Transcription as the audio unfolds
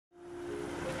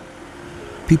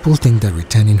People think that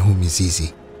returning home is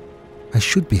easy. I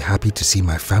should be happy to see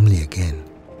my family again,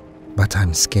 but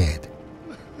I'm scared.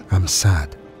 I'm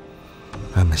sad.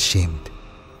 I'm ashamed.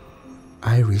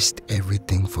 I risked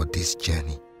everything for this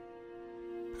journey.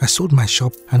 I sold my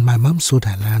shop and my mom sold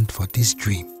her land for this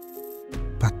dream,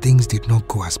 but things did not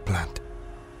go as planned.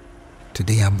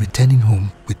 Today I'm returning home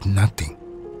with nothing.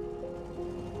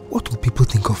 What will people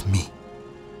think of me?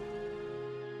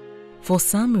 For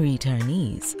some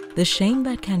returnees, the shame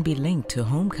that can be linked to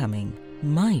homecoming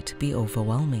might be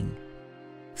overwhelming.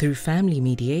 Through family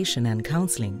mediation and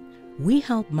counseling, we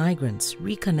help migrants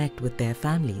reconnect with their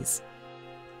families.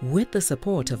 With the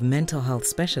support of mental health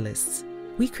specialists,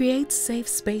 we create safe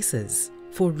spaces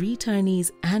for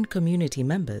returnees and community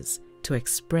members to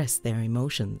express their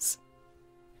emotions.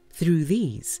 Through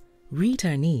these,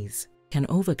 returnees can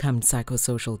overcome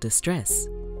psychosocial distress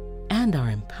and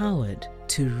are empowered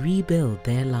to rebuild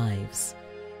their lives.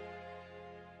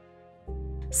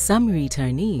 Some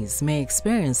returnees may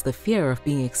experience the fear of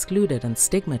being excluded and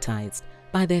stigmatized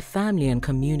by their family and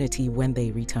community when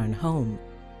they return home.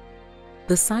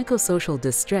 The psychosocial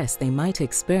distress they might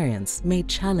experience may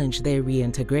challenge their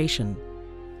reintegration.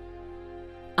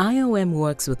 IOM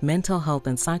works with mental health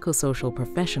and psychosocial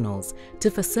professionals to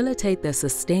facilitate their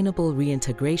sustainable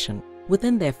reintegration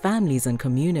within their families and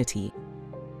community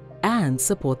and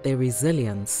support their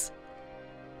resilience.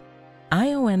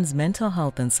 IOM's mental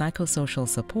health and psychosocial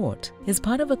support is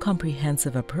part of a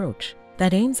comprehensive approach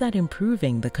that aims at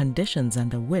improving the conditions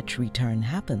under which return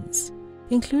happens,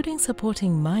 including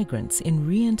supporting migrants in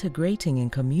reintegrating in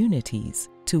communities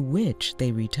to which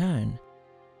they return.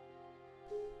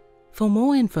 For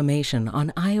more information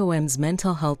on IOM's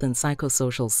mental health and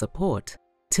psychosocial support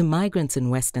to migrants in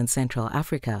West and Central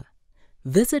Africa,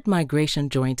 visit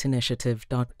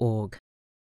migrationjointinitiative.org.